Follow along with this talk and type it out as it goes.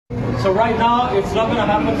So right now, it's not going to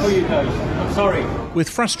happen for you guys. I'm sorry. With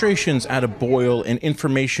frustrations at a boil and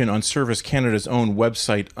information on Service Canada's own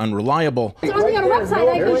website unreliable,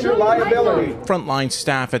 Here's your liability. frontline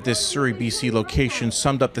staff at this Surrey, BC location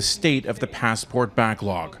summed up the state of the passport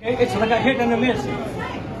backlog. It's like a hit and a miss.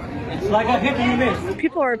 It's like a hit and a miss.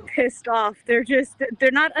 People are pissed off. They're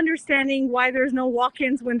not understanding why there's no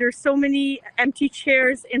walk-ins when there's so many empty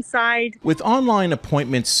chairs inside. With online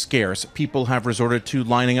appointments scarce, people have resorted to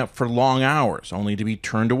lining up for long hours, only to be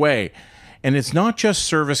turned away. And it's not just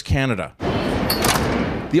Service Canada.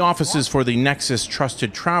 The offices for the Nexus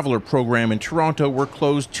Trusted Traveller program in Toronto were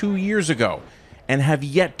closed 2 years ago and have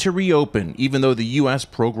yet to reopen, even though the U.S.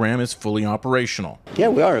 program is fully operational. Yeah,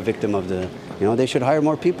 we are a victim of they should hire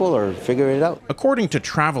more people or figure it out. According to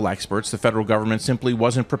travel experts, the federal government simply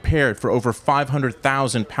wasn't prepared for over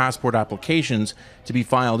 500,000 passport applications to be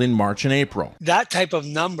filed in March and April. That type of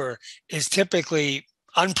number is typically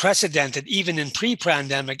unprecedented, even in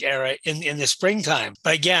pre-pandemic era in the springtime.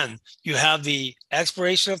 But again, you have the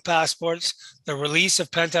expiration of passports, the release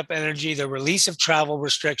of pent-up energy, the release of travel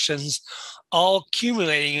restrictions, all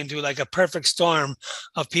accumulating into like a perfect storm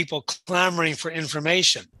of people clamoring for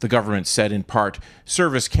information. The government said in part,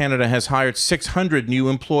 Service Canada has hired 600 new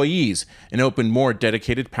employees and opened more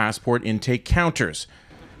dedicated passport intake counters.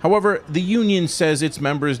 However, the union says its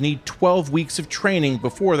members need 12 weeks of training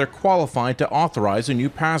before they're qualified to authorize a new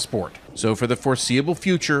passport. So for the foreseeable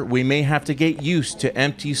future, we may have to get used to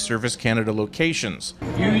empty Service Canada locations.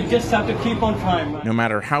 You just have to keep on trying, man. No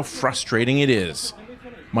matter how frustrating it is.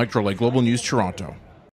 Mike Drolet, Global News, Toronto.